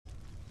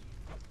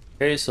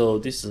Okay, so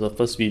this is the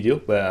first video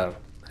where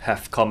I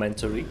have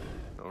commentary.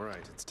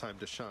 Alright, it's time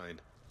to shine.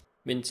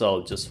 Means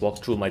I'll just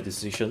walk through my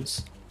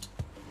decisions.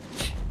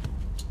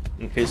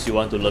 In case you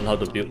want to learn how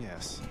to build.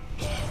 Yes.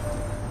 I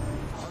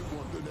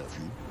wonder,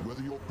 nephew,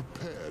 whether you're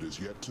prepared as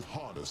yet to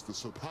harness the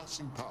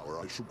surpassing power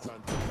I shall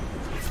grant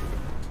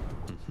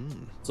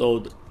you.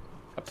 So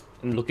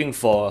I'm looking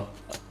for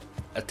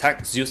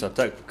attack, Zeus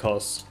Attack,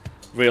 because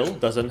Rail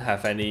doesn't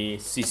have any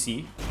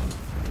CC.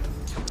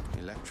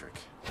 Electric.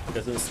 It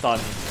doesn't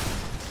stun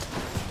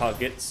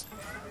targets.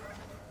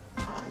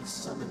 I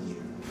summon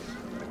you.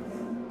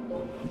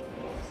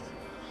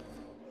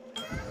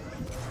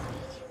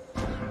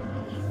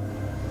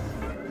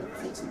 Your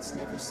presence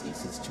never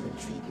ceases to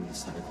intrigue me,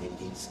 son of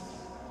Hades.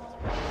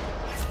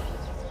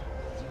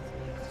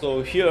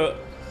 So here,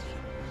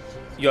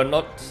 I'm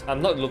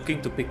not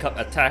looking to pick up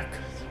attack,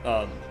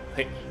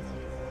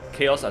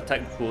 chaos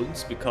attack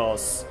boons,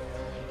 because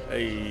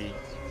they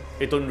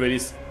don't really,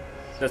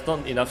 there's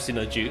not enough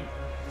synergy.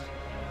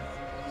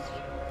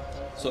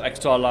 So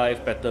extra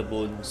life, better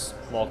boons,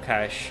 more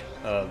cash.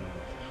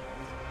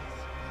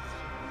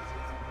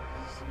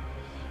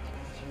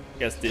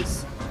 Guess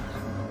this.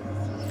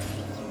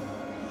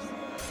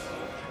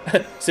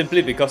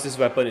 Simply because this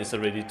weapon is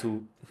already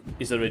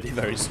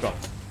very strong.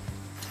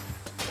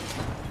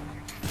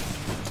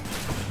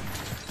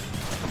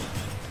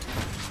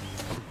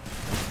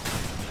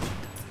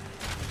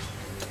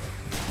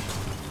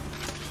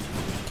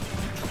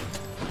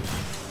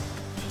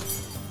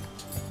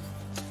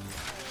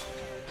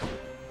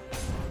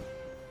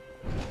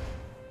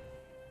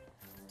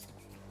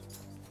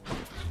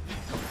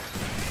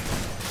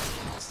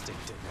 Stick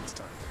to it next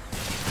time.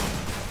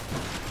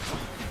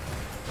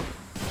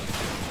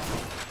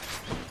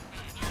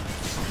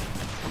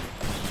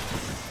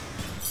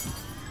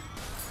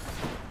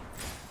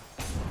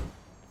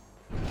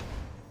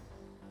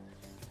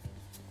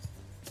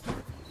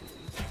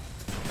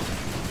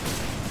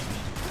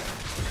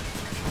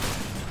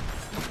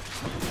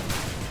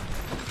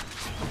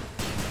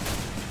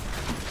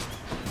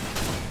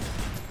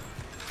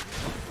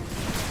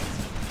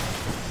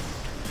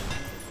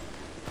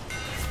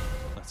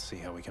 Let's see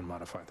how we can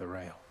modify the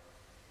rail.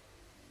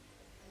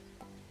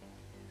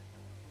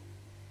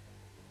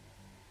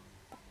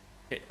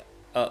 Okay.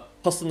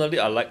 Personally,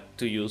 I like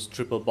to use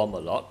triple bomb a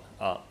lot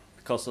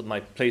because of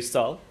my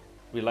playstyle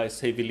relies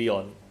heavily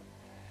on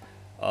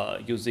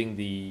using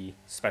the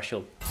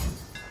special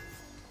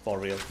for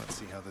Rail. Let's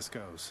see how this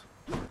goes.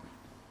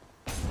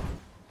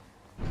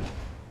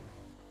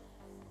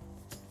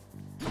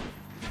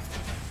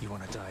 You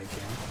want to die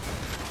again?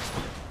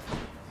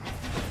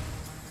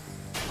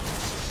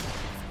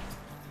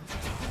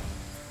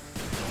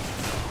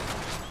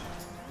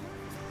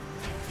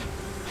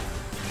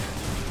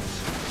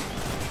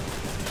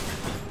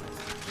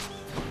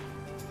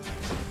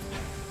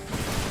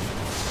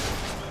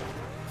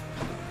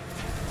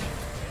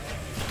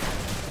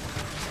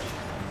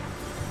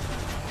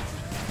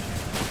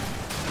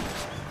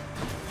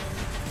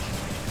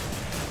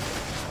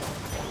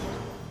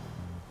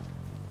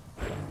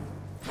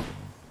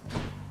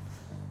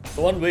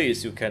 So one way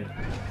is you can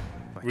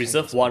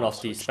reserve one of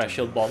the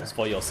special bombs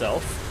for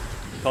yourself,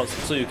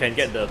 so you can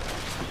get the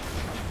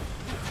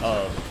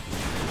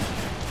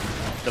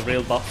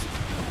rail buff.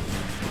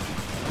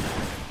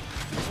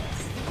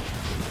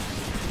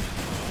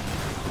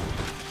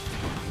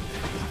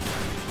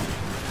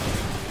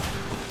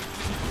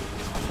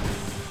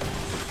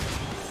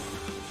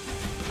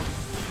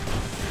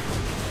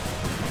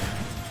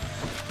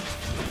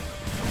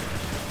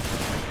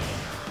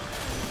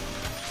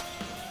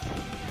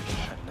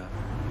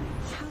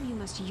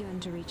 Yearn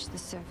to reach the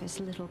surface,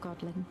 little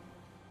godling.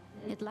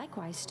 It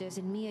likewise stirs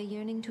in me a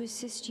yearning to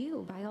assist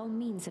you by all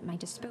means at my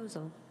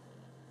disposal.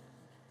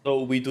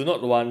 So we do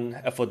not want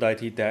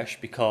Aphrodite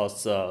dash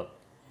because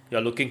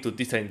you're looking to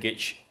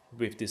disengage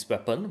with this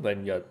weapon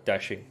when you're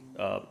dashing.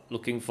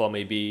 Looking for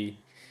maybe...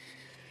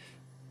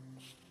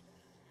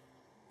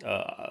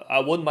 I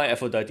won't mind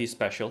Aphrodite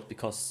special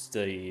because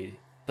the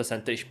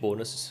percentage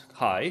bonus is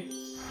high.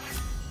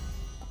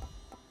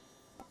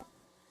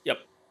 Yep,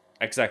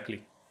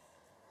 exactly.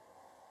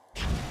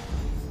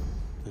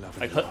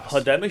 Like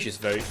her damage is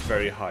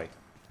very high.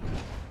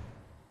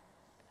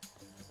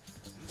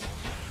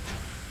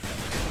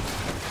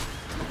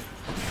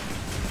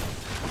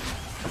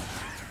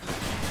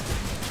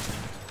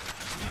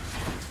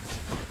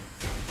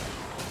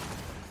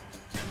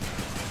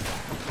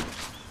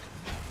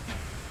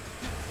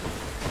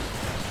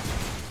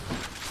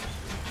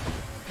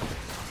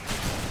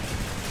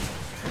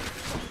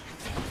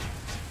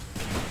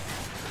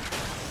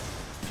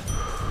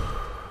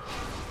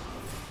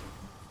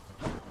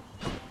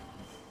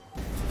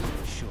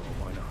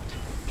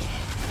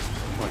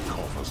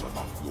 Are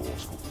not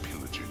yours for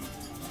pillaging.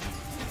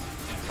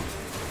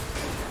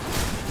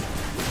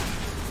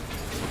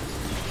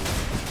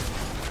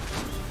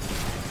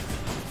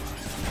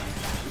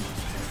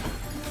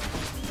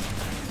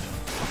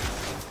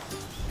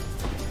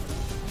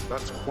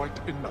 That's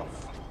quite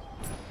enough.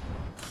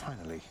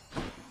 Finally.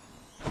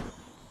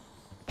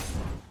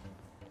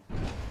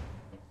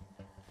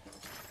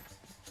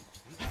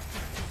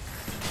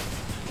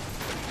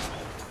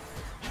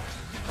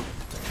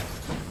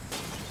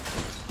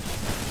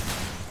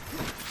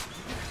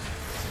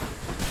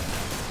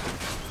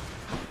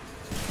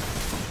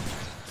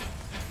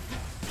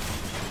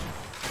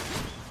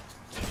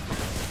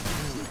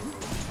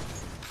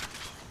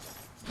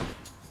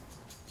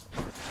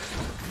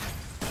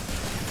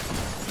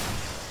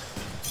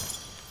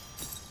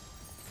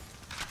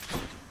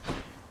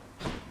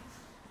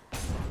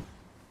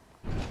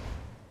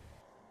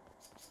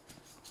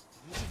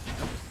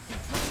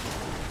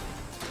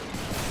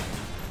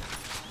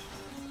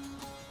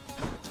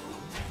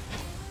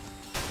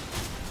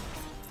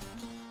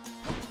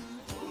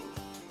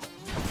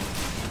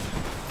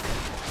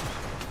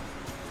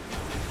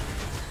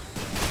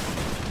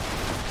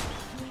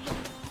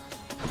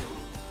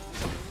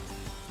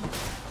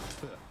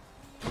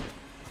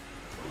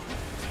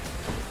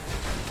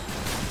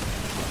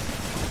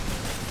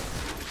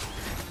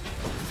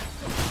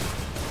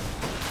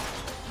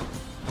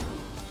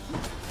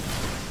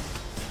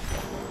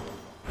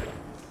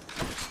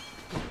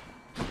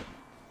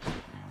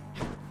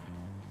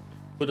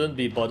 couldn't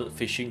be bothered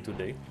fishing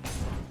today.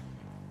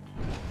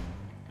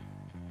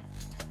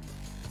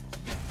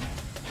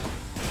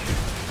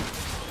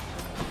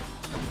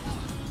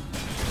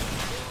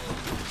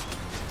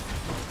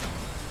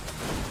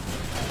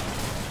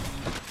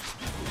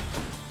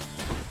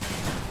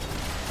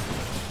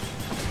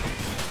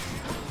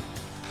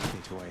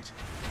 Need to wait.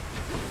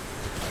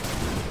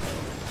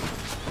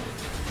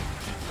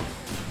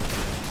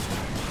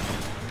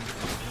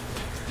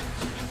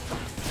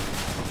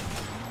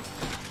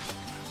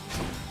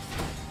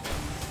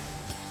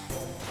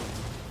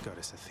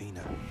 Goddess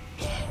Athena.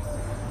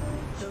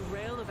 The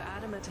Rail of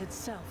Adamant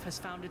itself has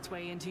found its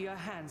way into your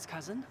hands,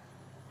 cousin.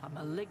 A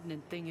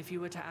malignant thing if you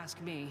were to ask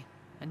me,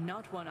 and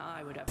not one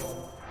I would ever...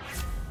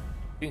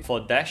 Looking for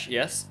dash,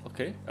 yes,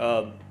 okay.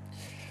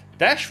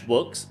 Dash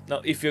works.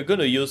 Now, if you're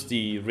gonna use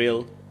the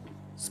rail,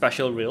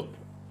 special rail,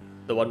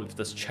 the one with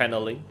this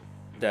channeling,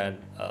 then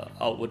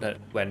I would have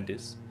went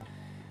this.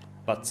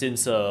 But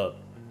since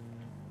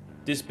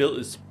this build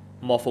is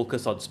more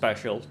focused on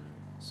special,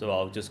 so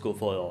I'll just go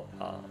for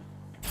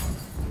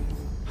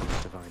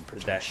Divine the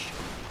dash.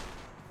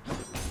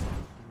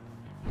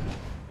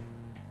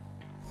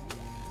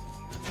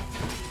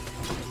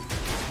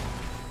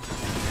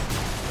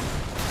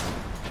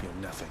 You're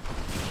nothing.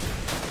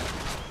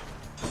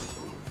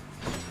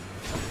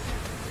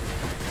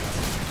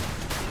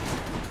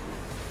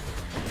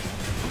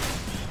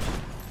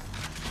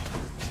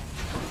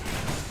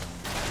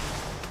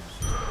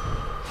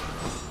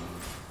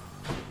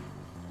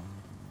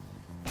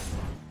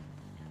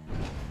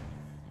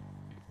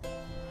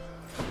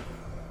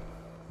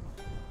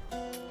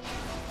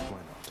 Why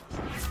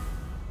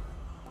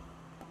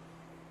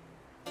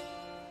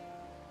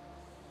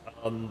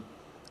not?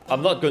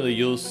 I'm not going to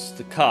use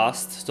the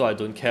cast, so I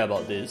don't care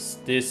about this.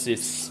 This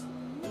is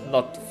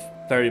not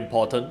very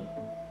important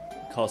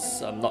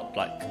because I'm not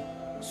like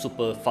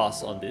super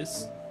fast on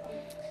this.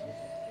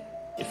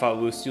 If I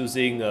was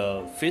using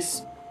a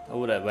fist, I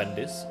would have went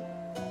this.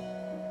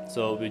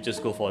 So we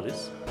just go for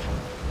this.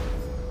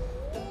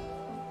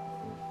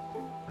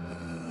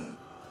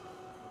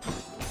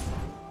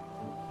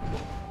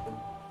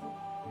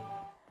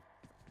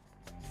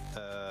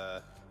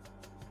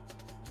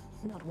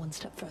 Not one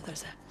step further,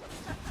 sir.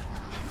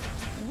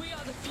 We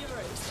are the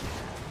Furies.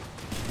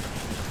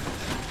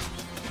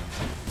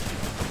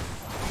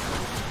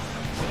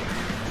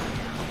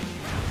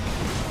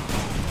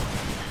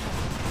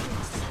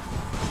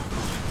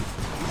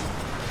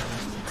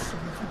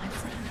 Some of my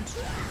friends.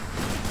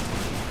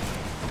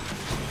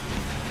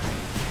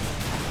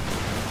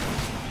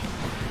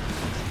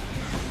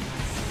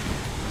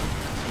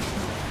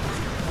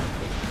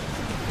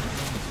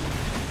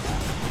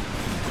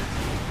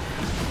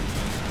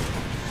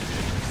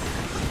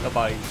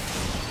 Bye.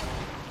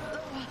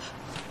 That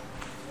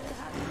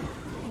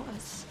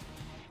was...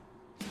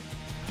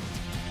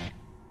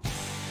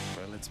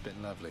 Well, it's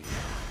been lovely.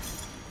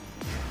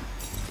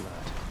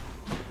 Blood.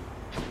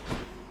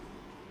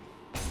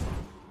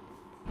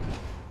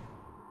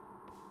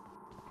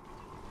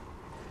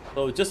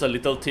 So just a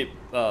little tip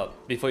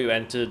before you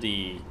enter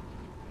the...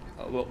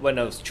 when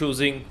I was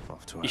choosing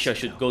Off to if us I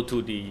should now. go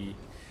to the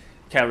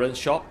Karen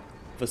shop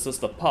versus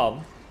the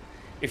Palm.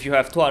 If you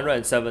have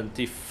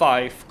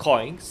 275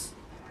 coins,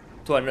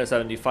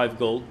 275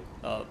 gold,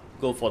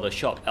 go for the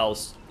shop,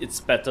 else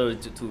it's better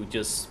to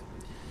just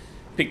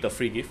pick the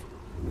free gift.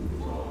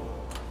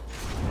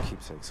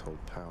 Keepsakes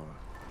hold power.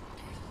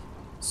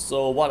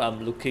 So what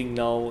I'm looking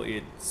now,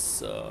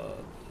 it's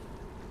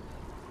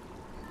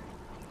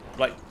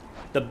like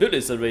the build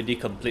is already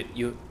complete.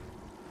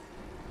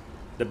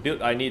 The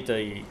build, I need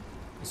a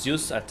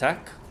Zeus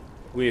Attack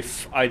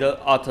with either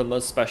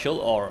Artemis special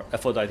or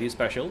Aphrodite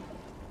special.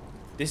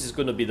 This is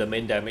going to be the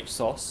main damage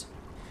source.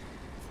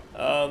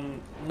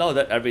 Now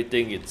that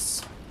everything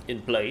is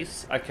in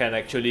place, I can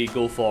actually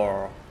go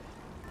for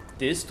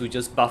this to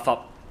just buff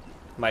up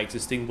my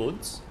existing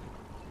boons.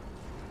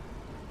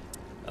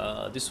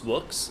 This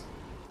works.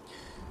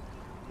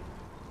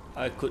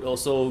 I could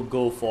also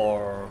go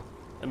for...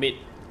 I mean,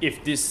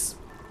 if this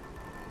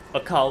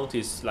account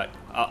is like,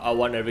 I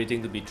want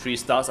everything to be 3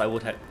 stars, I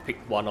would have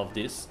picked one of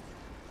this.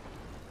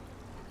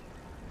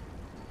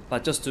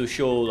 But just to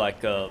show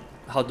like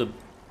how to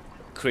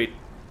create,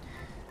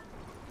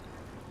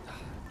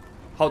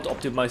 how to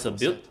optimize a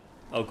build,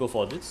 I'll go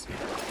for this.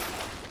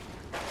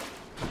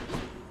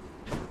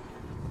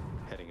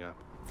 Heading up.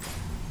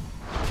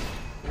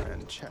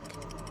 And check.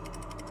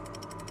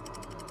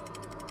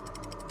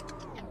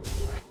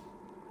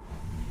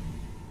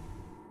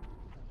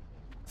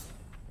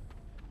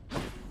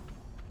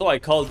 So I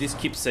call this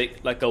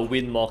keepsake like a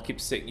win more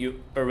keepsake.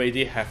 You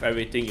already have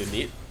everything you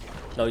need.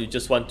 Now you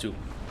just want to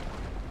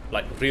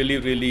like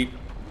really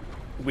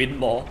win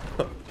more.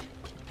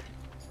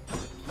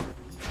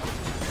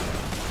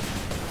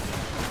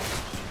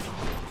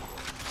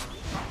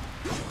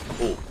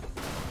 Oh.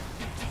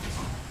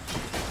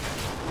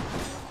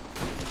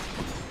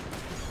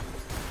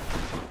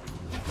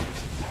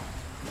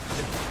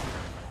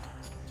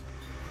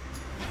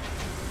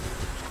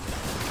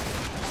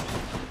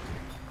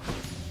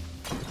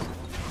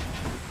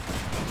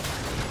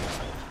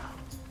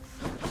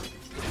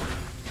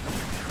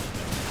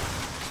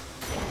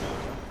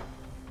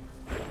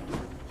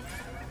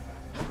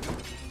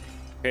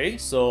 Okay,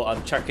 so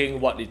I'm checking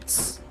what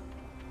it's...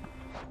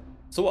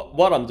 So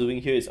what I'm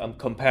doing here is I'm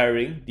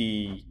comparing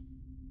the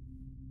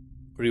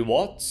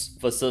rewards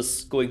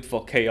versus going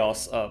for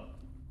chaos.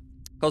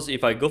 Because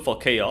if I go for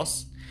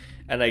chaos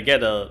and I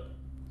get a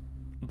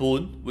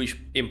boon which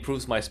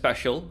improves my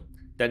special,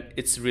 then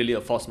it's really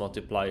a force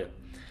multiplier.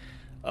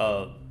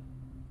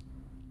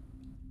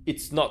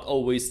 It's not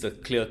always the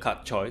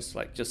clear-cut choice.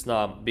 Like just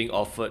now I'm being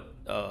offered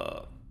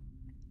what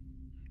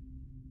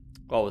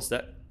was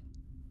that?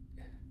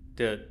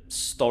 The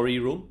story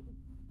room.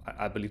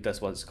 I believe that's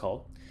what it's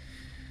called.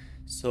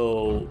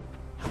 So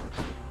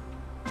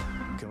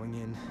Going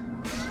in.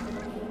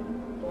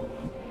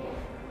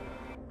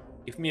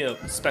 give me a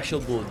special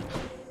boon.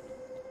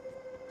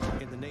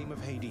 In the name of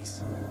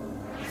Hades.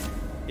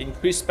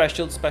 Increase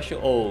special.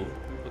 Oh,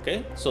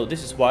 okay. So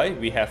this is why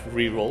we have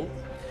reroll.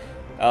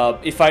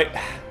 If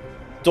I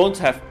don't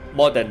have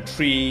more than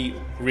 3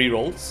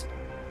 rerolls,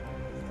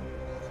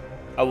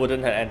 I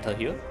wouldn't have entered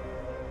here.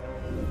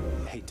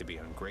 Hate to be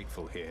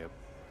ungrateful here.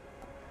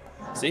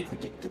 See?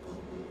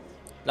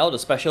 Now the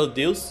special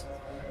deals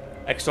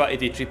extra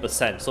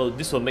 83%. So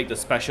this will make the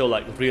special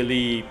like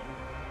really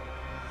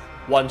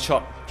one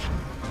shot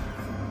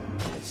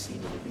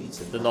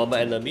the normal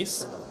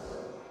enemies.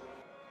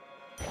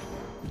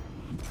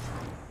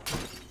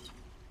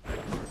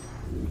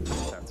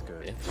 That's good.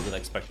 Okay, wasn't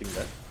expecting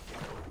that.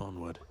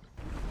 Onward.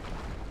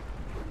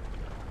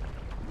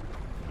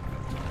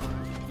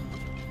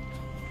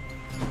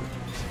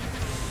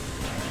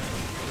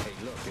 Hey,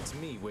 look, it's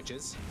me,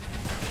 witches.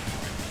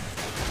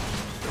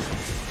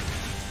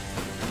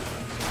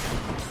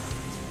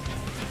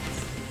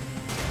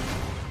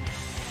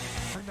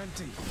 I'm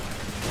empty.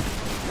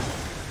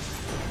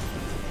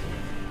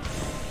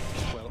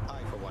 Well, I,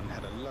 for one,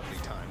 had a lovely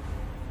time.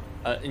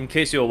 In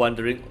case you're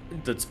wondering,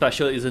 the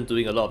special isn't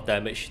doing a lot of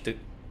damage. The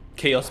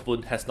Chaos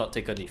Boon has not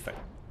taken effect.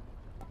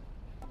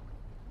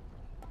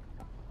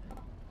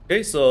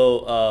 Okay,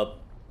 so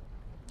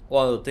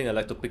one of the things I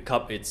like to pick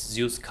up is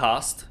Zeus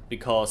Cast,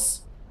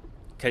 because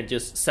you can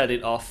just set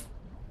it off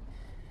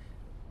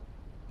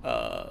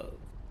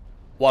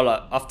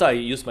after I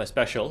use my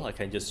special. I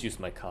can just use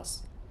my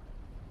cast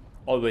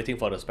while waiting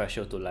for the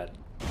special to land.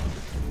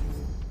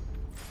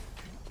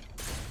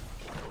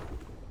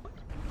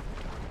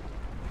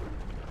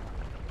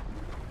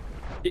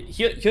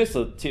 Here's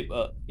a tip.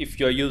 If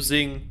you're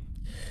using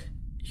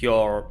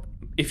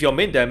if your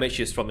main damage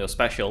is from your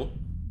special,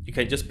 you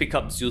can just pick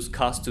up Zeus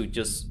Cast to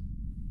just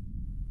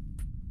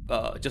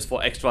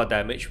for extra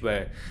damage,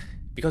 where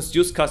because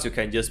Zeus Cast you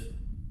can just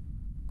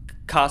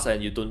cast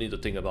and you don't need to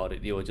think about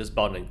it. You will just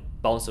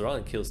bounce around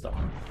and kill stuff.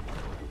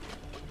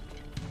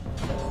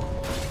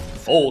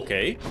 Oh,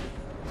 okay.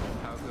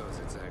 How goes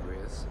it,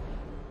 Zagreus?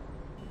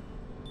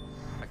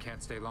 I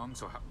can't stay long,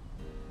 so how...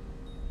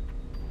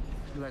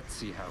 Let's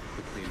see how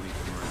quickly we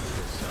can wrap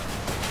this up.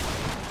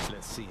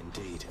 Let's see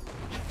indeed.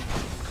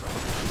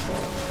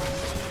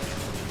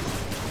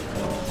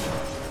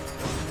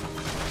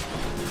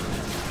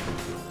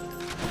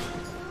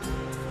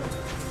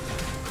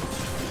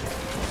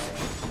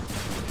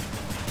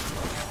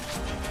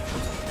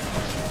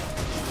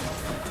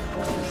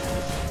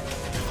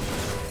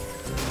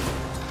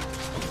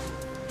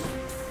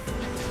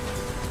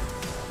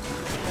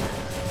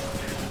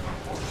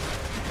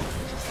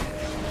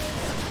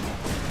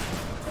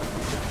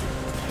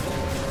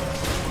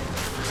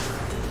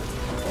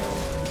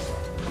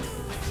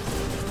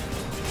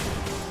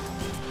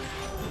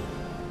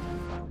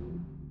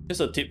 Just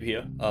a tip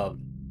here.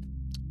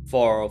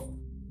 For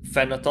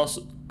Thanatos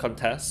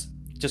contests,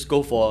 just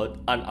go for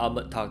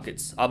unarmored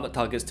targets. Armored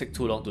targets take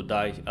too long to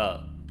die.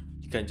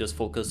 You can just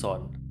focus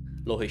on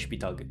low HP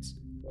targets.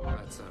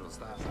 That settles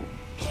that.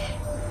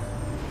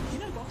 You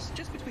know, boss,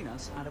 just between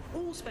us, out of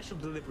all special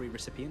delivery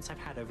recipients I've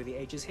had over the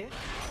ages here,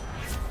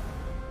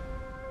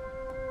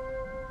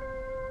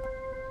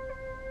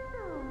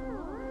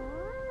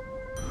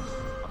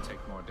 I'll take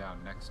more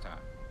down next time.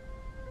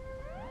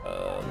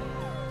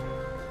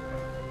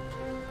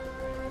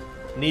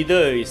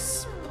 Neither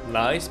is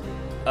nice.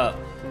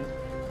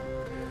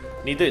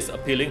 Neither is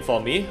appealing for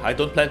me. I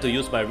don't plan to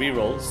use my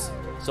rerolls,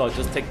 so I'll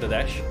just take the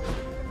dash.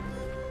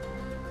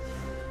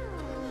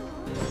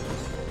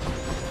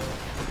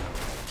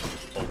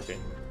 Okay.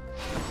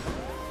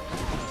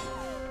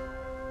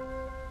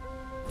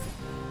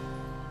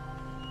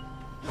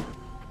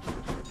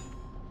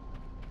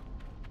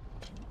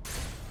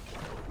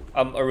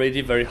 I'm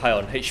already very high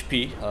on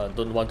HP.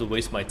 Don't want to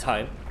waste my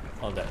time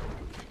on that.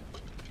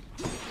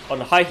 On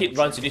high hit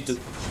runs, you need to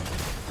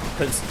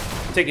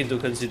take into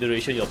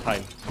consideration your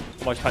time.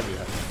 How much time you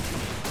have.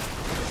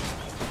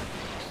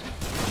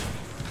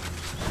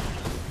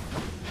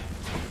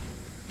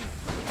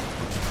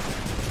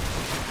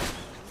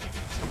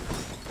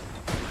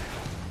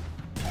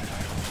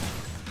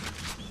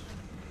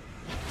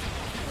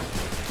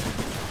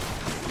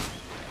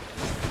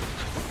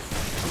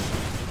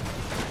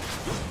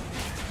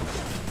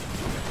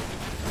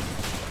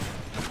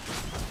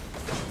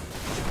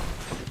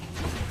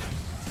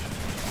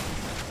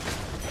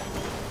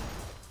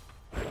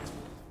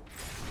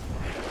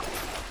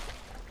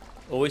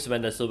 Always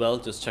when there's a well,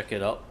 just check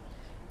it out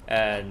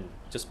and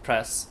just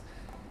press.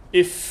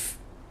 If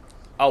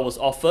I was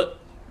offered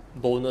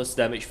bonus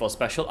damage for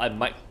special, I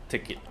might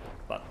take it,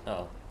 but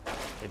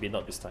maybe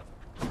not this time.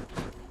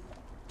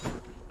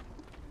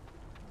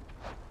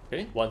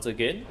 Okay, once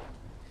again,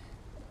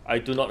 I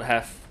do not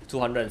have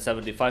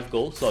 275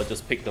 gold, so I'll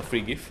just pick the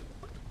free gift.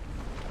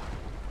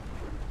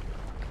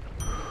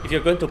 If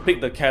you're going to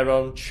pick the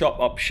Charon shop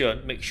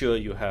option, make sure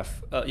you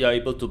have you're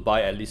able to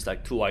buy at least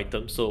like 2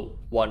 items. So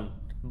 1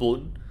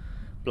 boon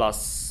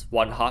plus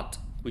 1 heart,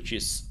 which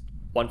is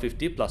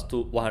 150 plus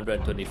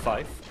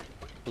 125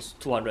 plus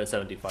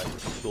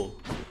 275 gold.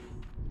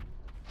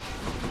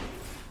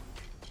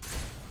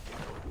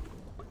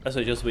 That's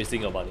just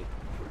wasting your money.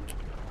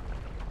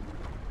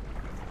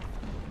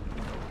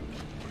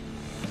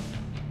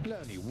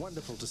 Lerny,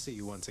 wonderful to see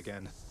you once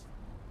again.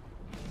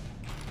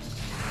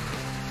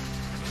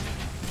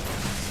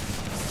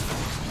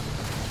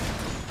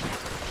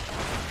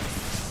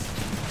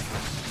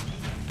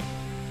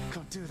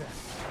 Can't do that.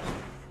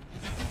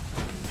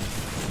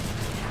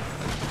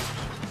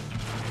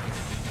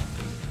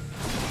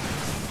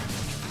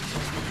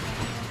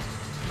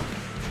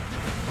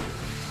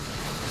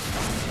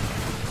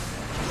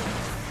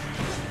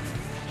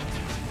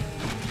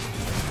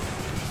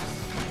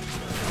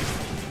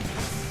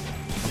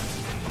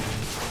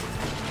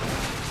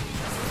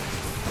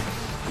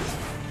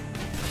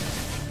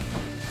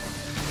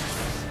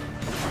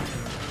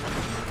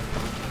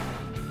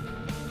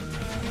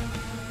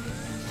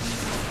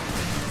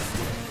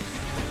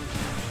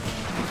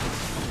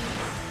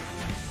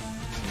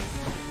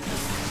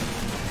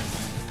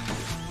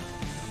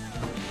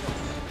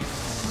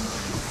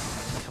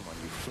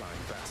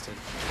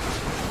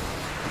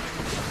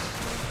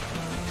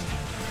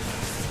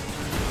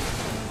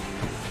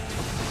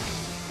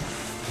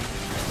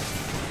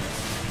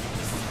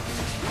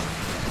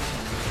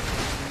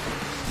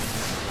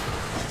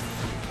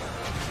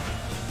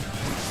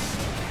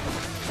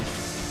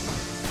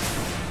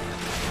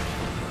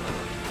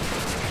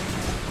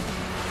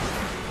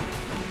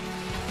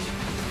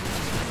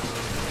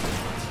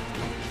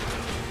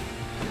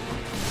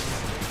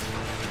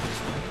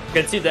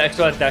 You can see the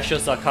extra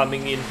dashes are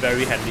coming in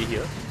very handy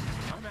here.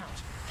 I'm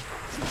out.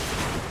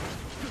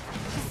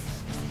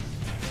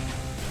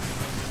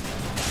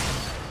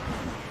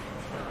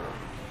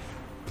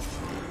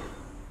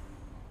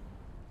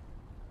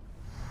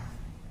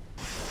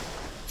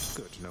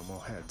 Good, no more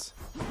heads.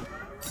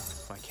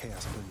 My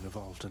chaos boon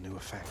evolved a new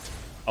effect.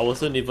 I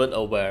wasn't even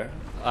aware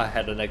I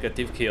had a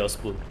negative chaos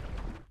boon.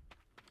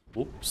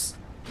 Whoops.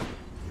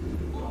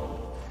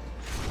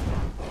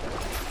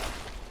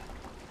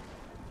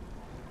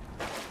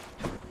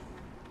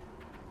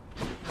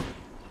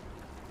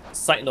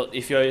 Side note,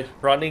 if you're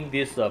running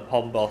this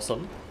Palm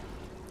Blossom,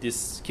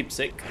 this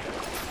keepsake,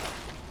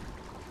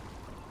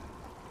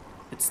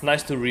 it's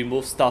nice to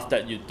remove stuff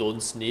that you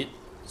don't need,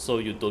 so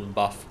you don't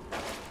buff.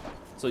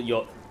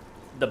 So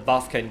the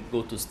buff can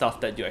go to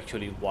stuff that you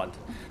actually want.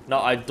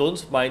 Now I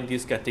don't mind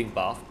this getting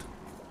buffed.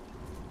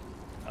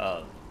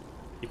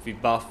 If we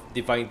buff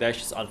Divine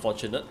Dash, is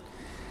unfortunate.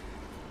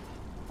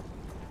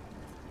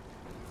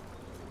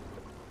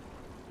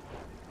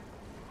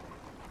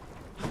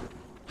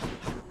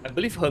 I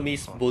believe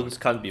Hermes boons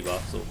can't be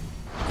buffed, so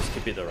just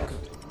keep it around.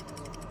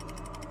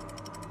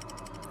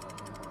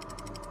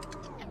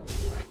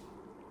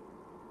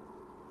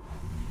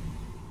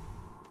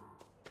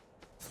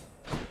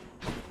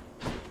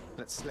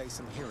 Let's slay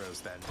some heroes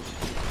then.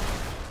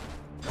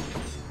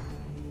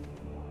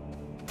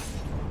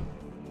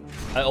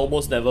 I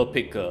almost never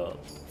pick a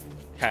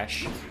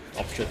cash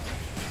option.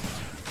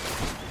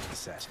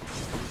 Set.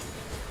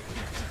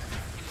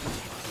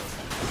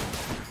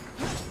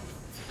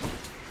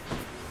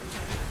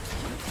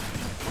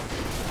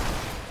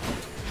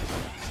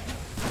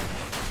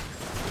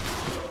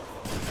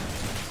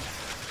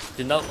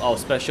 Now our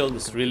special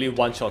is really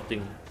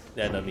one-shotting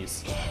the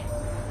enemies.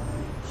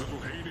 Little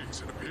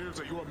Hades, it appears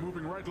that you are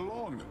moving right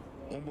along.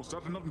 Almost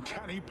at an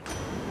uncanny.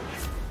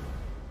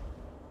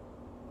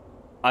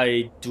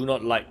 I do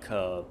not like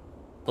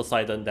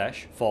Poseidon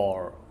Dash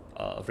for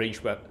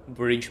range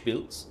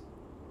builds,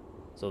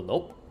 so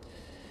nope.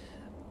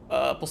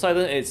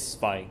 Poseidon is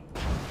fine.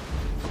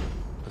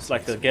 It's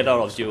like a get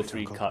out of jail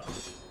free card.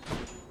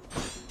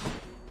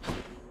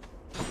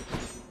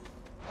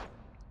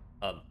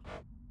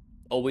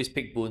 Always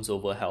pick boons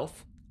over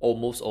health,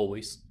 almost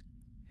always.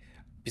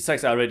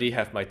 Besides, I already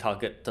have my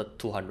target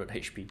 200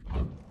 HP.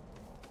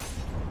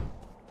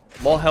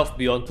 More health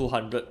beyond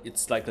 200,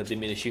 it's like a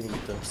diminishing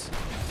returns.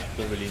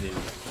 Don't really need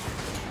it.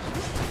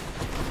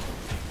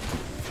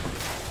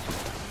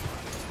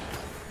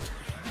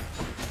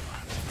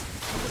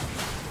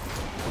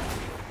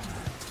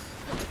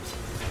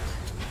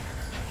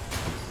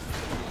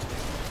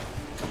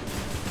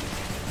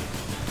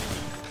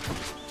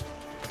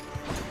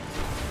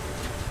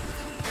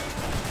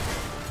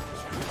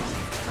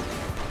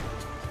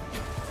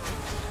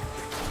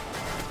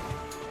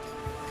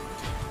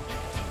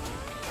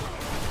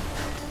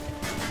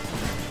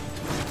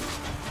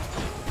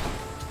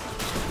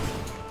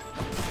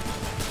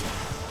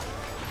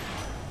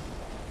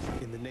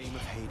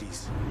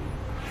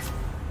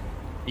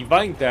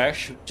 Divine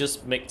Dash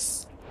just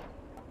makes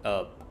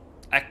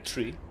Act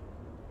 3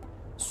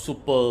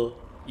 super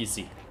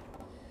easy.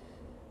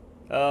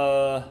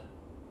 I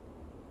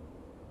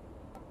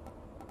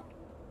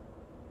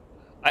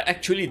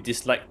actually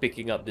dislike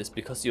picking up this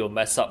because you'll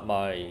mess up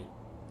my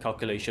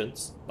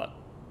calculations, but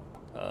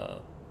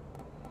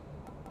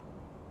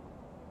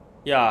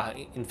yeah,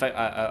 in fact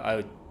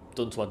I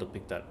don't want to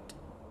pick that.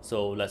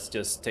 So let's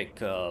just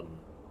take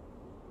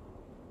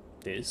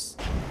this,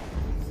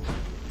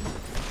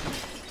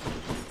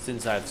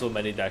 since I have so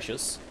many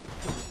dashes.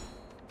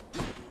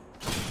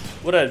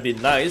 Would have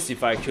been nice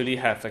if I actually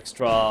have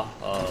extra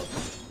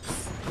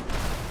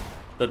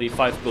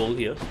 35 gold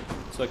here,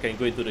 so I can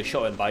go into the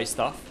shop and buy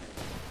stuff.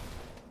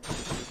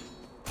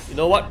 You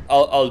know what?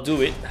 I'll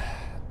do it,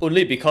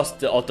 only because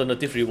the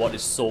alternative reward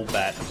is so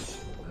bad.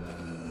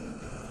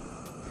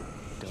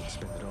 Don't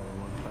spend it all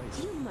in one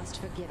place. You must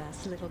forgive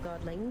us, little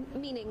godling,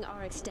 meaning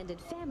our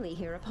extended family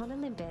here upon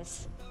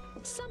Olympus.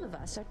 Some of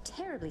us are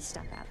terribly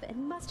stuck up and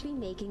must be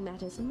making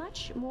matters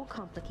much more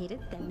complicated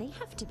than they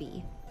have to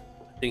be.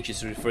 I think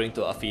she's referring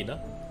to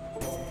Athena.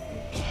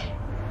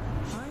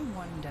 I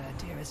wonder,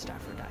 dearest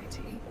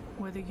Aphrodite,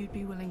 whether you'd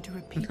be willing to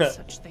repeat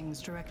such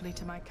things directly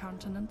to my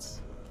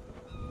countenance.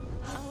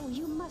 Oh,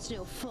 you must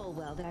know full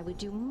well that I would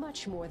do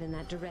much more than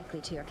that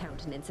directly to your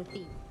countenance,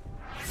 Athena.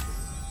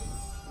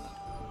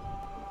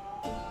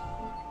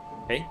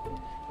 Okay.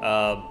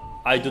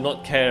 I do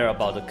not care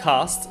about the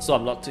cast, so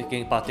I'm not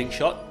taking parting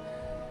shot.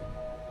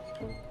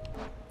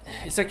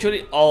 It's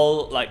actually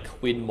all like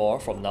win more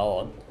from now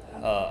on.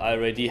 I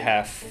already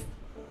have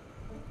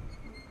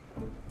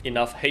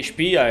enough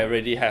HP. I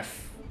already have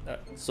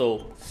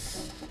so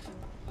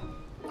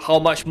how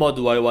much more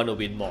do I want to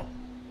win more?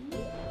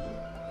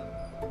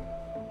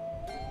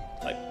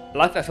 Like,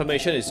 life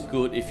affirmation is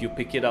good if you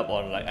pick it up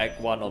on like Act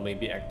 1 or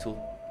maybe Act 2,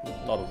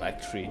 not on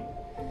Act 3.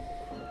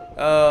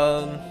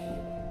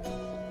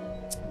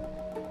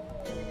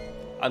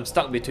 I'm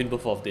stuck between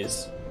both of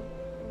these.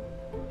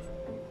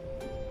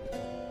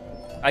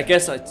 I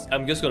guess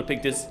I'm just gonna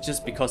pick this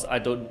just because I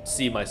don't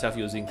see myself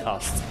using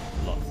cast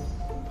a lot.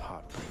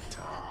 Heartbreak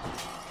time.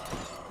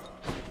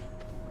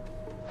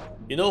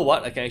 You know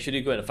what? I can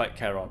actually go and fight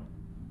Charon.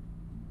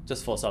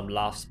 Just for some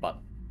laughs, but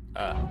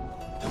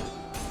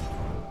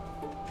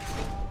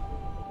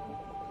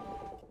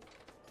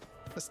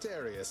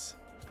Mysterious.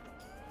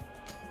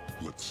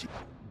 Let's see.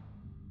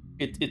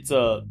 it's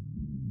a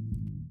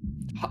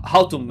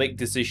how to make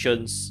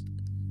decisions,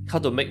 how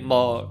to make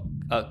more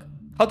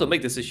how to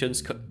make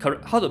decisions,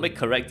 how to make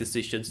correct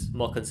decisions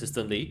more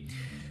consistently.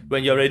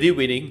 When you're already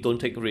winning, don't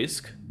take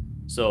risk.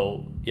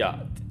 So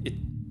yeah,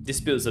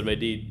 this build is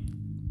already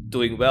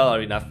doing well.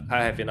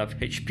 I have enough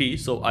HP,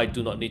 so I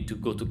do not need to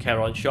go to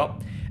Charon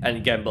shop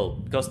and gamble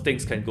because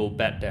things can go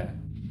bad there.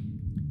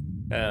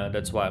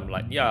 That's why I'm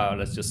like, yeah,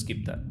 let's just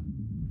skip that.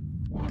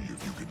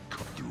 If you can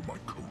cut through my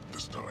coat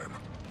this time.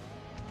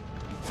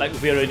 Like,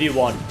 we already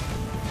won.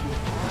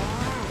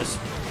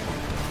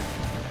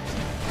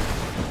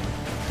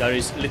 There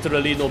is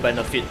literally no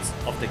benefit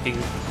of taking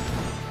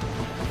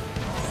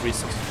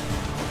risks.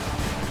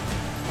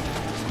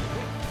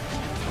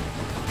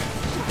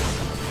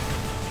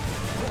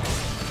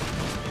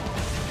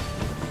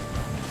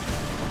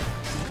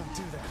 Don't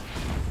do that.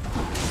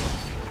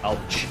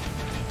 Ouch.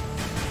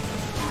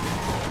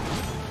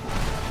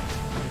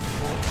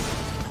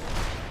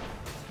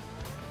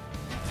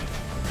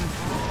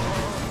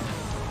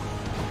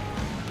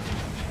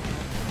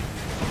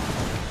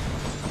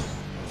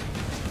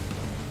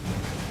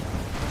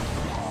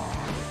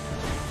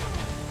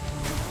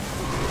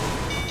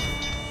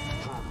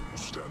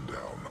 Stand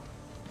down.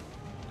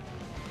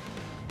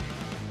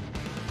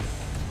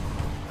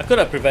 I could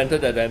have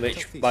prevented that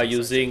damage by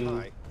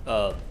using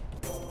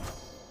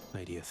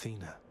Lady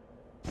Athena.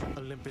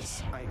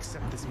 Olympus, I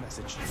accept this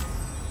message.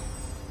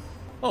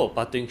 oh,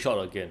 parting shot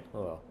again.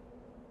 Oh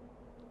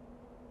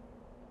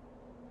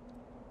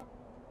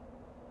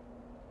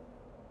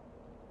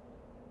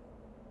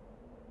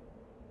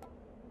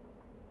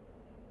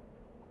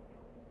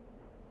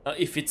well.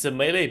 If it's a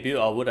melee build,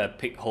 I would have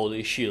picked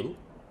Holy Shield.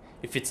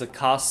 If it's a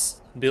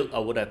cast build, I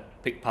would have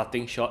picked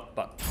Parting Shot,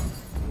 but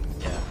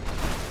yeah,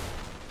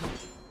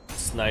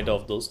 it's neither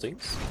of those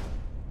things.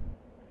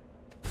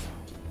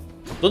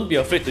 Don't be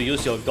afraid to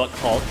use your God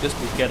Call just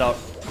to get out,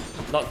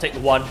 not take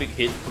one big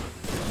hit.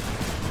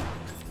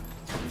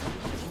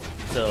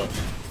 So,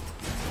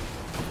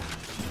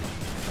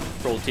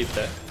 pro tip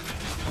there.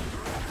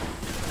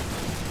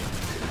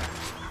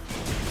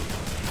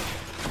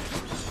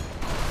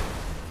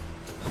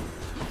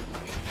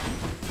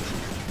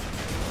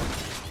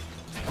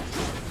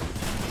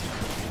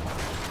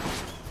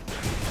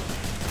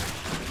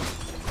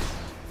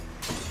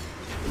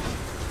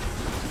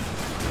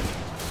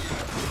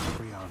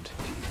 Beyond.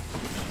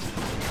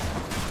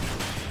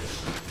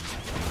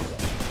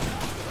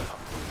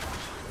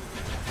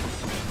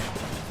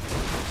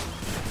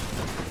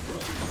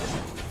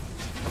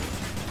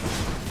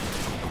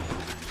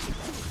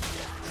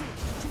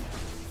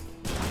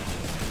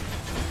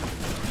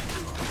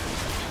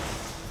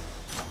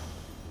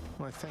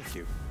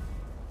 nephew.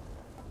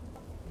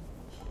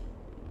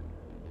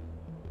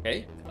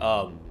 Okay.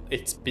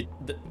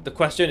 The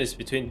question is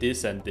between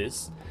this and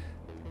this.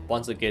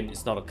 Once again,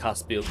 it's not a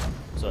cast build,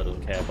 so I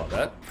don't care about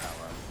that.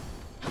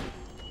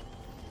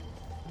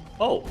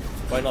 Oh,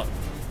 why not?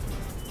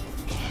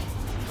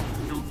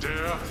 You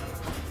dare?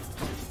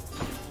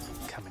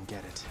 Come and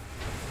get it.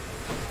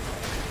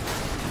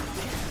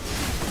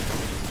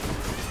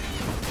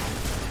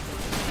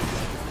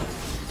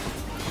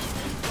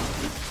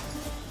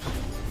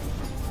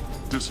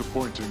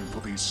 Disappointing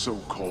for these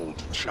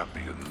so-called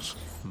champions.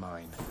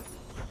 Mine.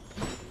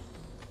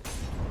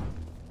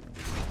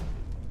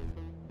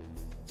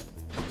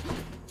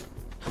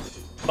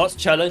 God's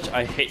challenge,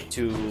 I hate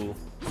to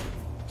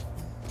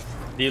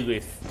deal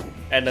with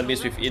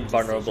enemies with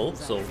invulnerable,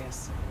 so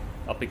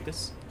I'll pick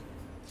this.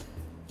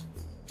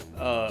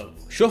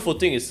 Sure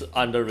footing is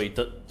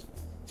underrated.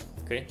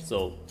 Okay,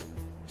 so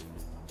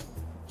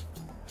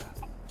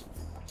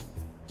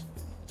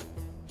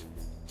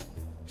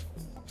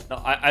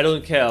now I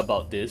don't care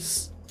about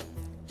this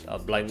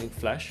blinding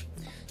flash.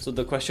 So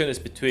the question is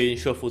between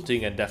sure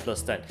footing and deathless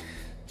stand.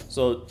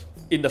 So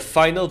in the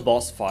final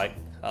boss fight,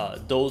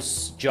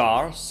 those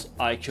jars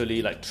are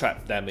actually like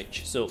trap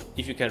damage. So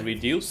if you can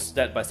reduce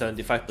that by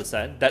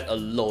 75%, that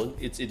alone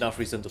it's enough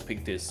reason to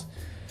pick this.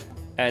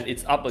 And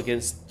it's up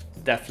against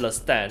deathless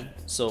stand,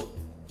 so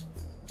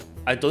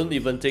I don't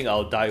even think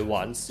I'll die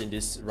once in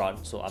this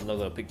run, so I'm not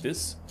gonna pick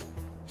this.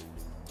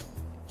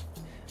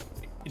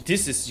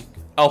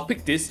 I'll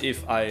pick this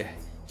if I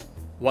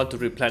want to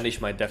replenish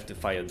my Death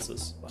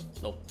Defiances, but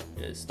no,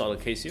 it's not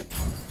the case here.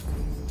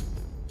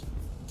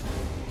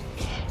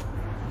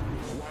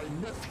 Why,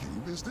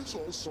 nephew, is this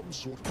all some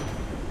sort of...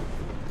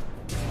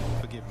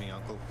 Forgive me,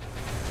 Uncle.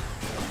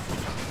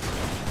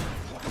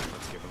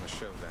 Let's give him a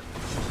show then.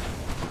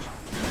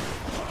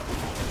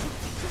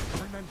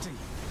 I'm empty.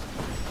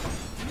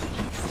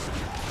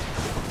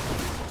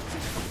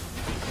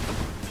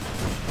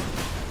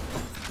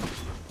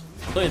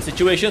 So in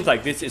situations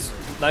like this, it's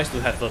nice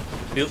to have a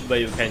build where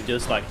you can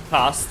just like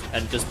pass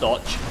and just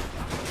dodge.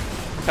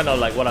 Kind of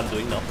like what I'm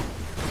doing now.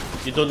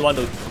 You don't want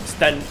to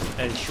stand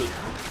and shoot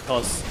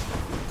because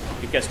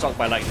you get struck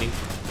by lightning.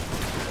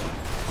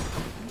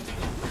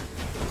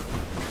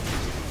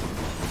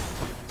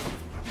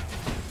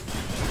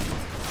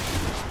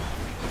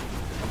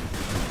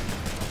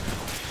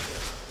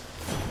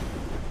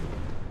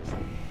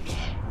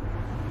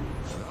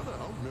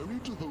 Now, no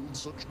need to hold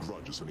such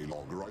grudges any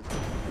longer, I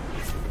think.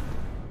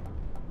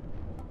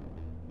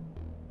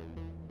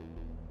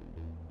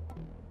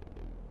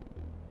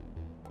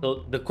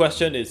 So the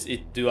question is,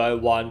 do I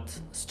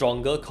want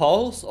stronger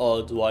calls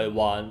or do I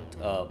want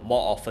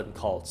more often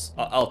calls?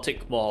 I'll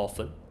take more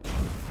often.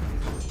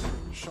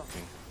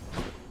 Shocking.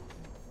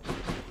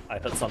 I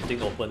heard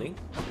something opening.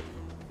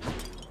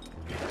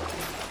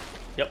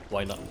 Yep,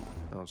 why not?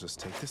 I'll just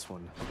take this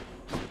one.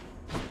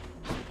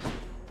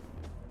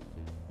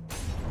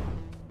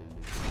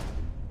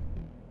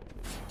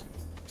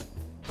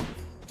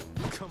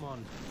 Come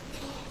on.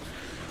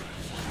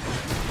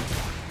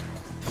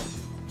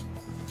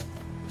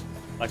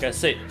 Like I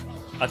said,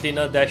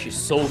 Athena Dash is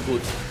so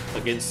good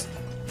against...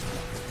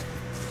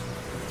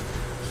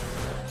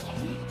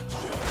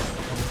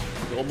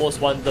 You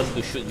almost want them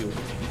to shoot you.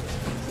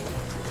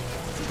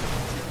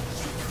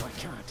 I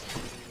can't.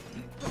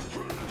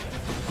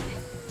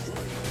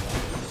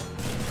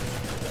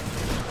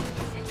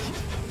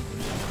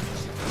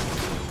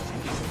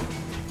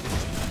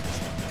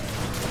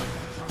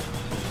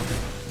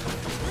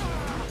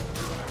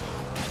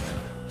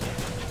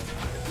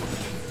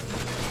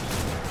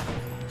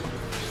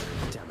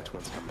 Damn it,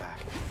 one's come back.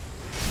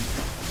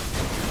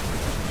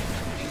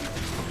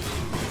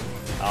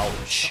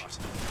 Ouch.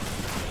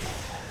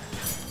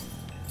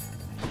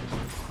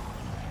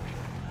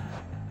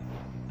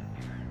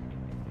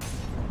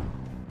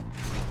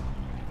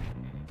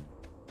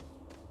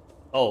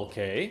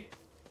 Okay.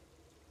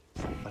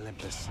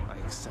 Olympus, I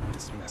accept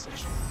this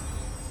message.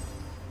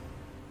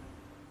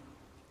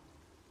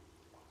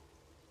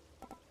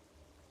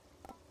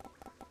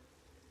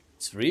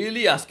 It's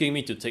really asking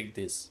me to take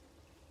this.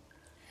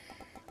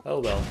 Oh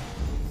well.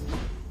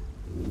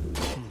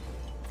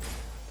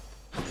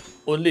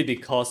 Only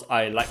because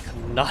I like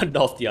none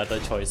of the other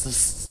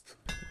choices.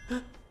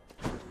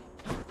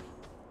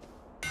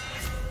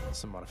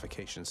 Some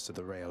modifications to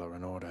the rail are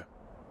in order.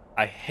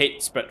 I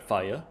hate spread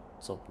fire,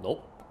 so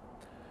nope.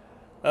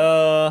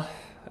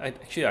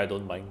 Actually I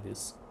don't mind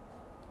this.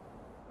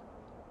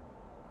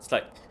 It's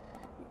like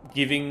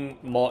giving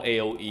more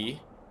AoE.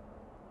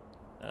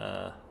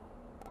 The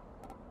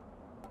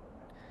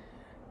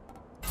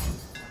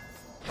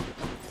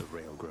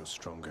rail grows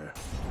stronger.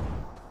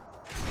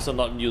 So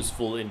not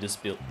useful in this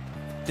build.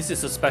 This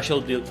is a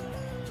special build.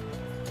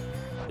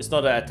 It's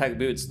not an attack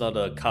build, it's not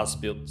a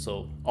cast build,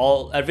 so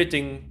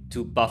everything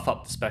to buff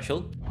up the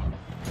special.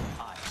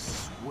 I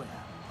swear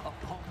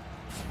upon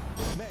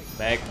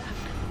Meg.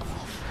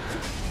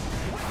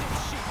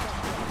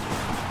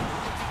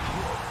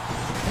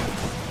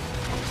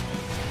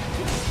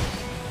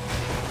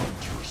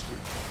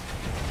 Interesting.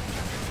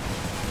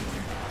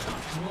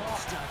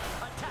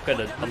 Look at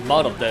the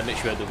amount of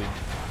damage we are doing.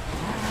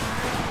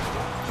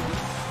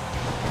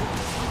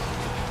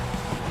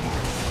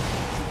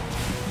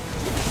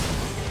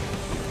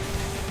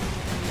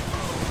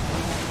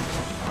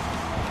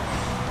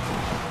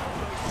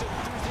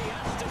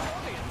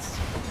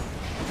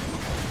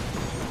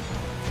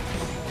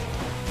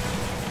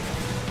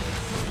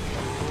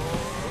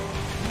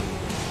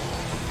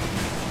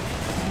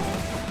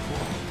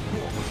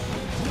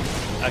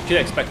 I actually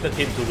expected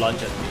him to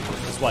lunge at me,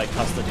 that's why I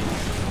casted him.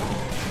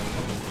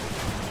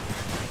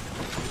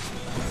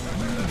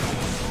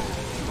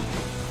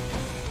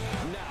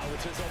 Now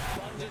it is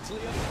abundantly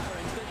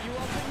apparent that you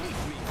are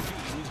beneath me,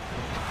 fiend.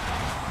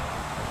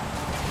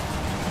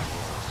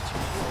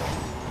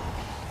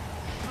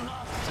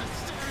 Master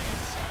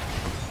Series.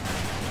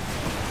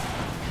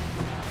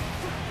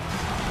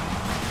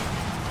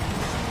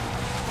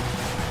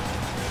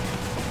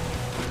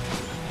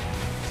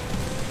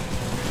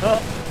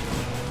 Ah.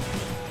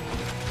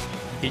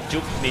 He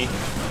juked me.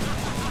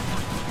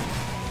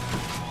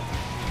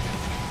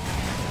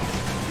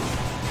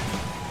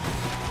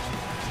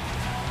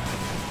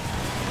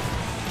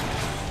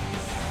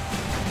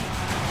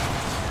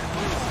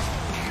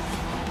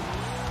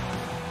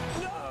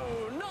 No,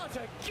 not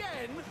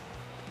again!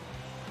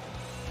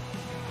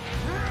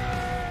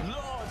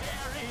 Lord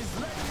Ares,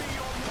 lend me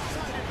your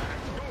massive...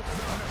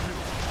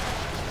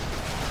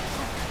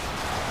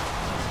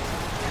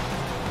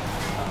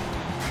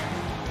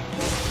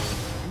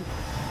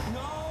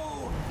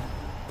 No!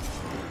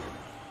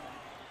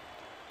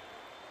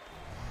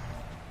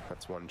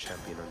 That's one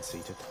champion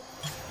unseated.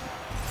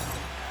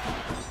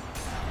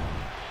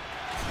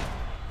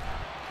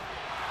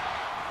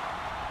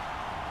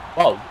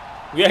 Wow,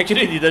 we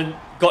actually didn't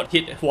got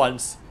hit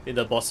once in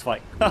the boss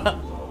fight. I'm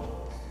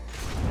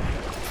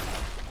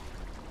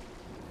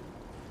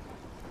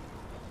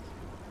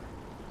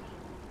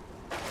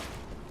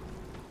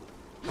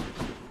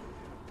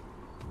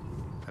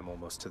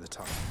almost to the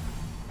top.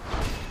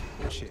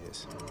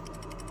 Cheers.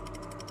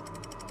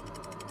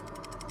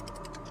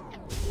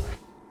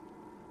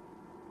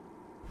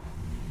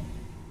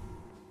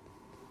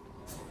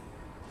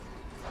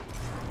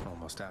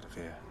 Almost out of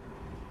here.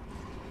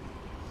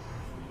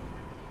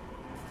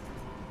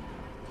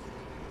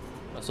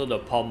 So the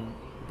palm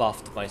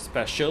buffed my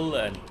special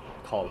and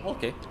call.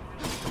 Okay.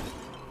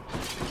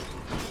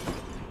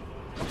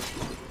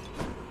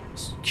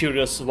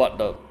 Curious what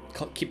the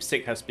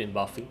keepsake has been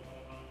buffing.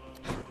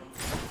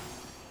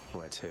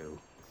 Where to?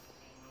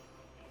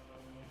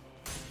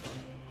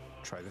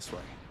 Try this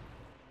way.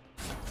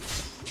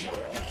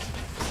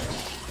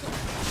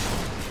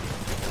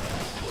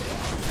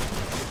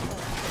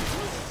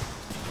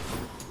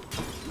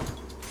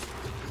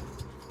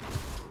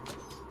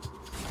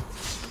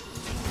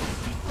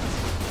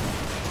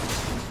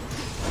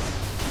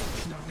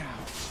 Not now.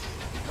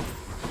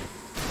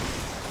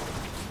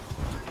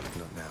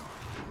 Not now.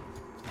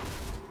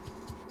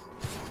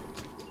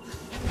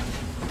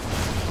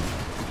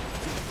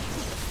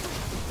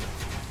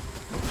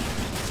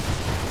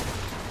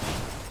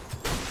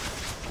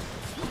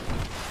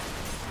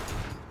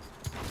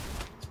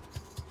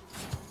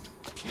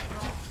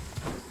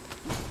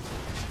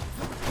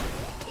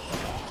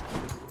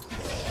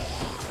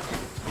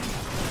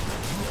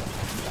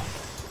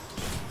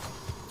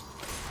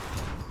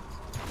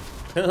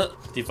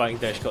 Divine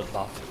Dash got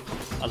buffed.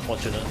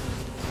 Unfortunate.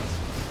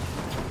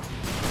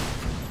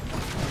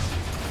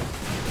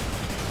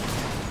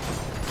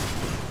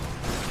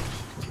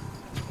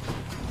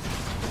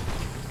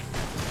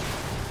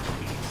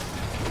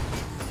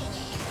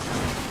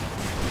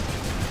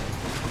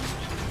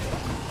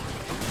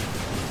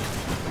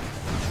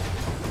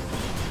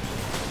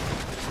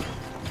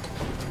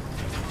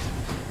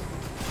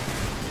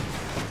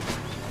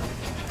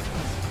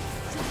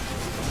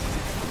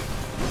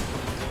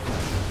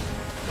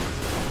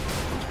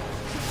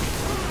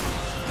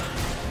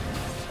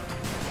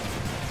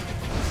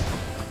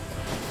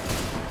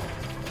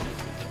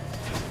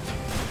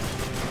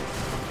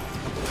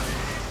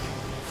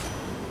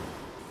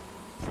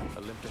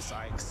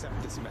 I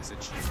accept this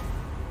message.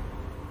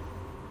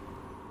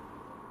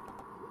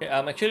 Okay,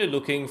 I'm actually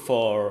looking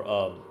for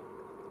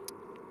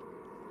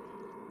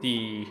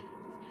the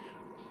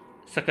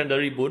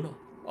secondary boon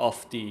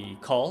of the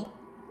call.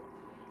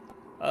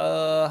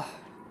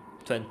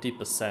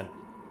 20%.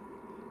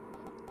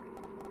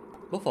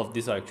 Both of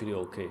these are actually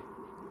okay.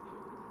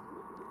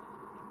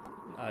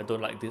 I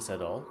don't like this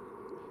at all.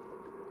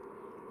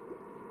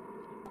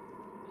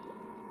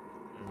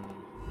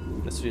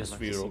 Let's just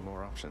reroll.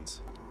 More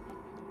options.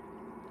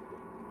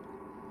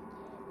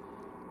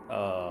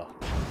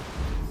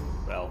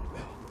 Well,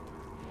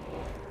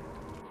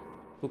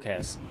 who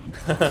cares?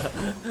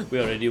 We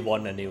already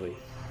won anyway.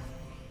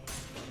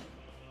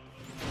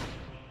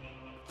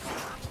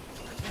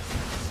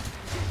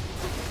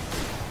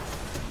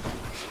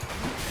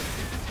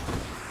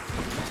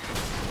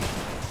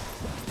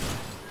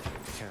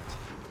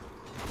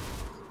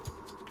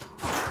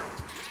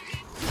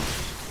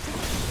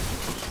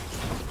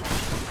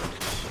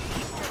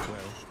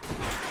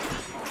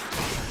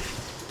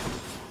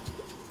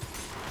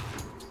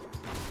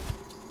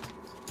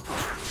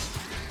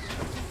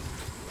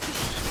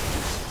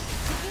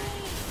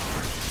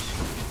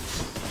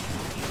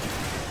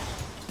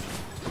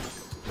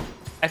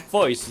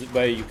 F4 is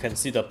where you can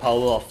see the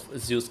power of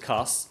Zeus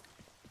Cast.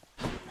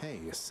 Hey,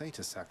 a Zeus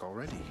Attack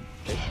already.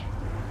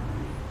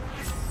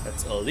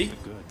 That's early. The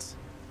goods.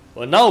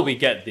 Well, now we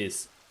get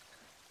this.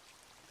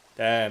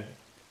 Damn.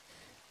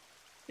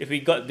 If we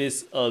got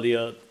this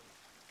earlier,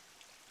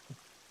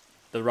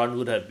 the run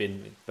would have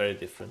been very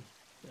different.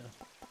 Yeah.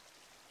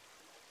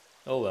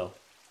 Oh well.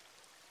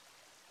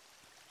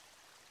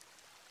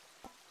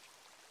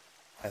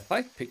 Have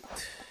I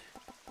picked?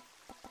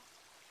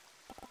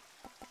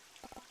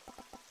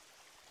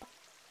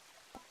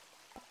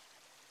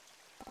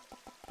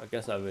 I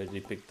guess I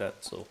already picked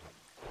that, so.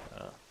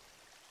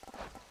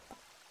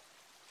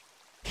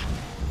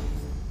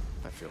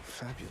 I feel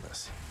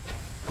fabulous.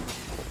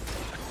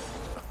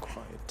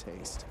 Acquired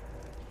taste.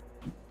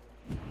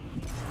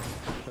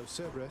 Oh,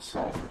 Cerberus.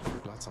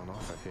 Lots on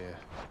offer here.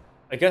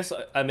 I guess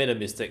I made a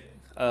mistake.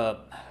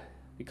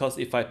 Because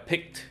if I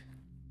picked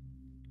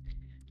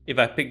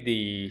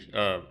the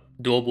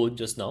dual boon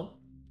just now,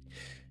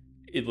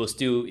 it will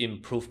still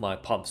improve my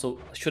pump. So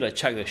should I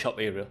check the shop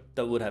area?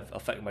 That would have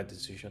affected my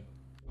decision.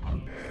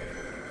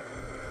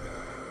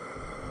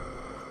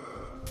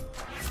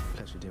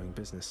 Pleasure doing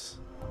business.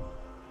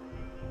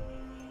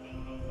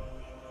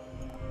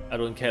 I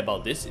don't care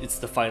about this. It's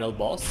the final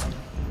boss.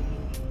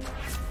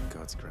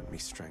 Gods grant me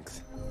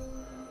strength.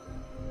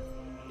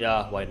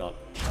 Yeah, why not?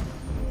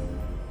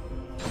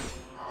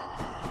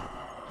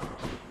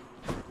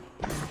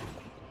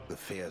 The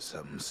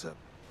fearsome sir.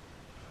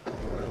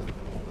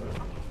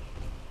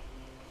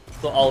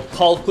 So our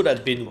call could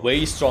have been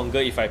way stronger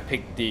if I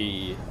picked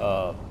the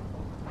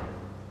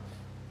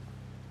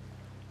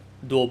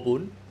dual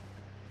boon,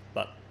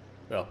 but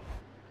well,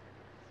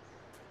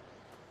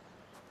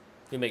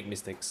 you make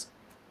mistakes.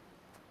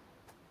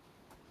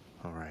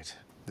 All right,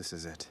 this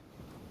is it.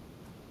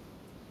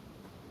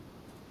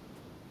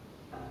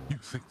 You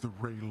think the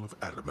Rail of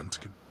Adamant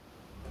can...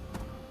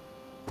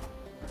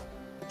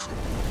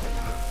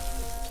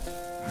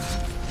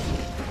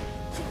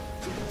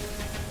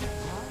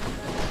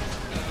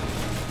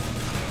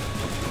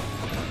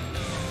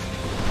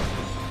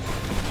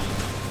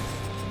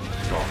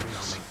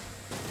 Darkness.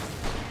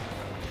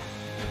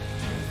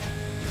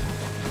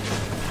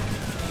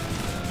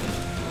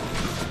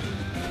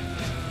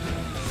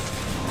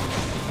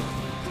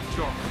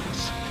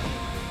 Darkness.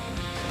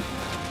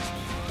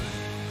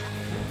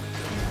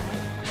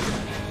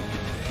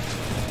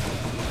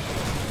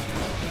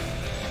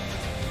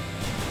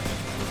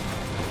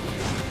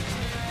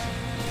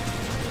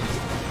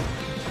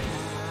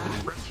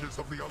 Wretches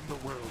of the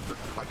underworld,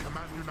 I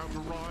command you now to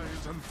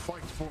rise and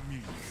fight for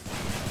me.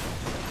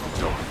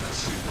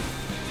 Darkness.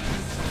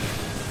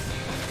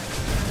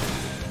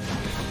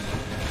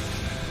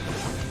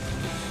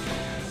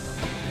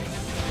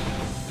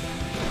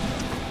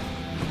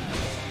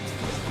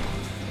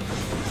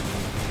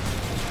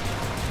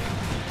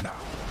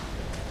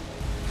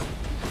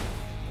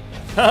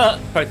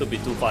 Try to be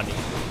too funny.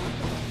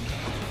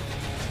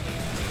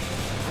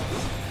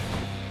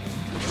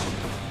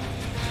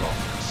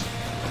 Darkness.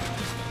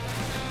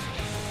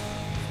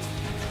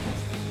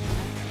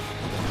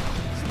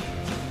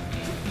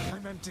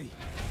 I'm empty.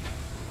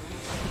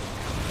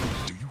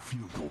 Do you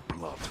feel your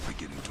blood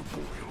begin to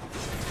boil?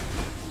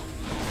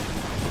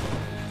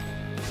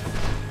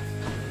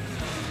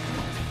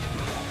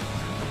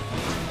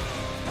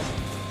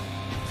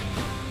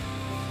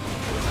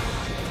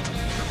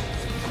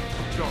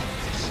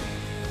 Darkness.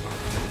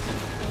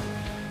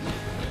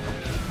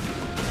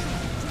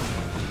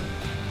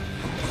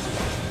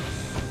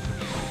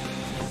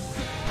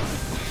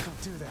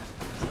 Can't do that.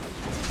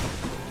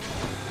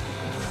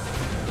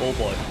 Oh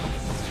boy.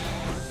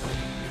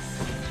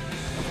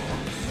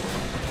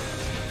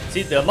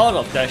 See, the amount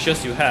of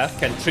dashes you have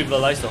can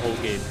trivialize the whole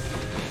game.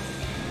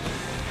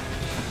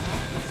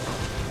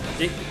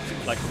 See,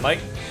 like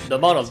the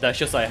amount of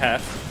dashes I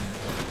have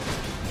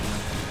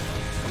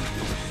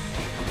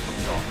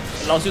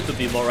allows you to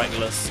be more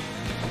reckless.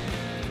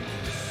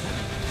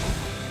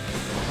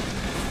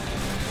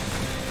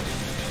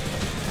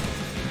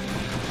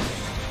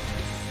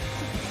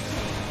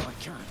 I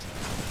can't.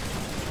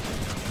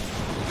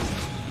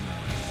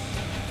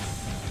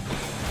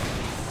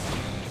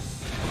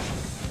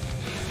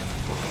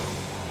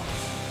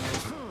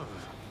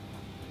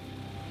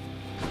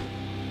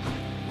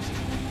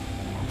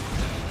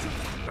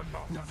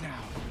 Not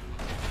now.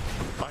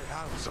 I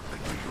have something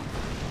for you.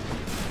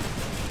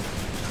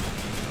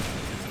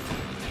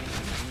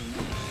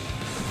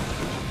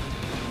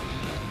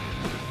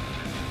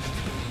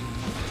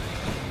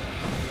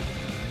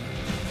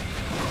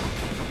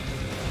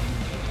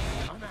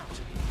 I'm out.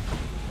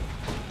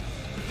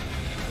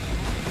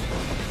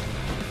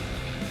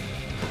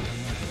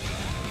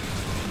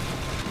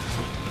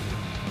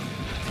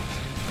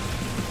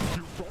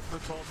 You brought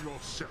this on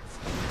yourself.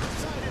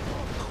 Decided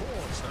on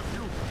course, have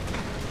you?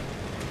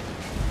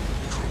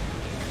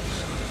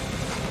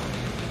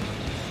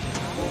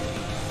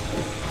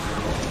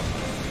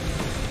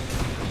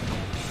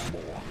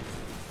 More.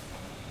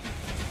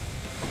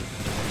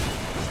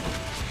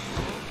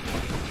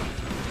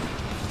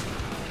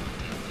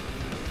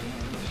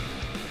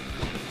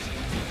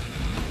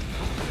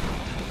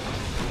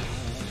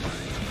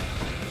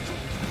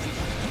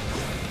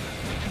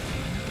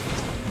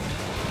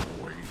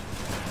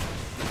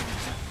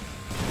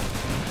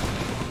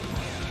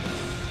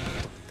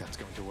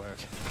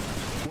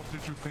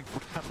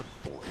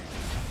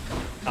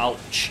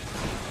 Ouch.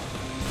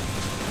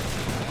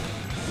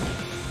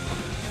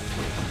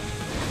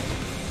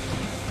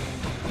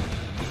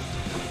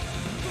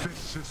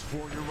 This is for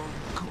your own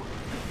good.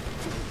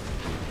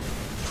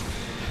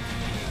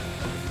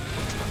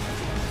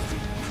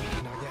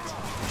 Not yet.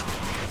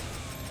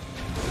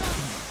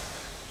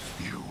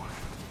 You.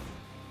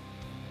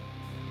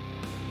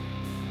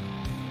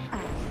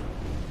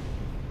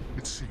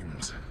 It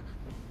seems.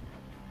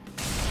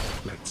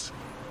 Let's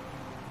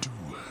do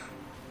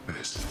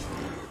this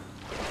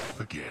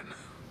again.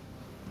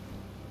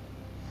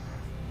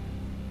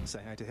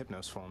 Say hi to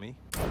Hypnos for me.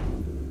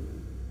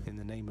 In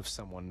the name of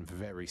someone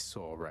very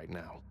sore right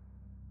now.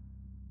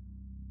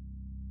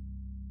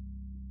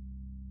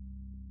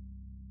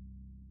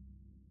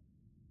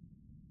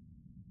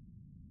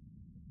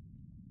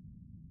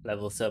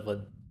 Level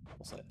 7. I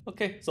was like,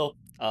 okay, so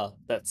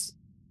that's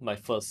my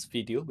first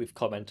video with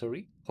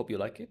commentary. Hope you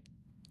like it.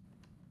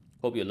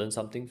 Hope you learned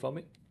something from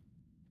it.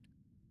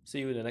 See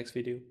you in the next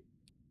video.